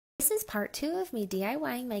This is part 2 of me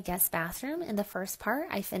DIYing my guest bathroom. In the first part,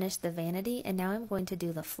 I finished the vanity, and now I'm going to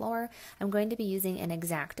do the floor. I'm going to be using an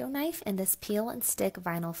X-Acto knife and this peel and stick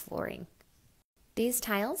vinyl flooring. These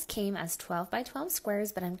tiles came as 12 by 12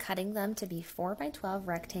 squares, but I'm cutting them to be 4 by 12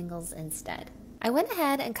 rectangles instead. I went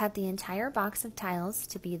ahead and cut the entire box of tiles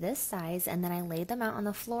to be this size, and then I laid them out on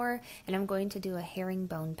the floor, and I'm going to do a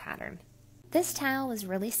herringbone pattern. This tile was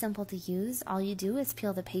really simple to use. All you do is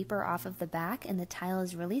peel the paper off of the back, and the tile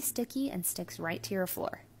is really sticky and sticks right to your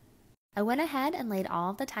floor. I went ahead and laid all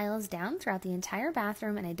of the tiles down throughout the entire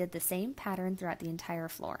bathroom, and I did the same pattern throughout the entire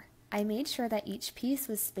floor. I made sure that each piece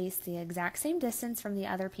was spaced the exact same distance from the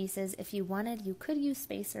other pieces. If you wanted, you could use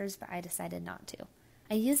spacers, but I decided not to.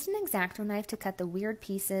 I used an X-Acto knife to cut the weird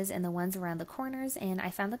pieces and the ones around the corners, and I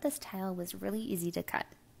found that this tile was really easy to cut.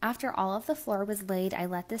 After all of the floor was laid, I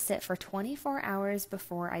let this sit for 24 hours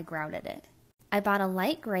before I grouted it. I bought a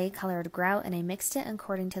light gray colored grout and I mixed it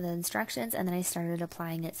according to the instructions, and then I started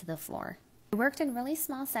applying it to the floor. I worked in really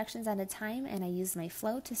small sections at a time, and I used my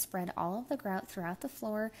float to spread all of the grout throughout the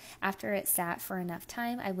floor. After it sat for enough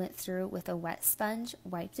time, I went through with a wet sponge,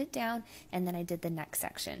 wiped it down, and then I did the next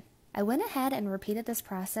section. I went ahead and repeated this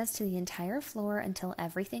process to the entire floor until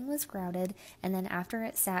everything was grouted, and then after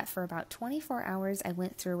it sat for about 24 hours, I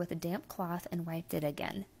went through with a damp cloth and wiped it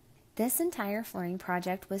again. This entire flooring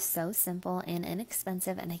project was so simple and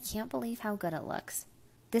inexpensive, and I can't believe how good it looks.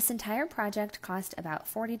 This entire project cost about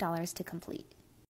 $40 to complete.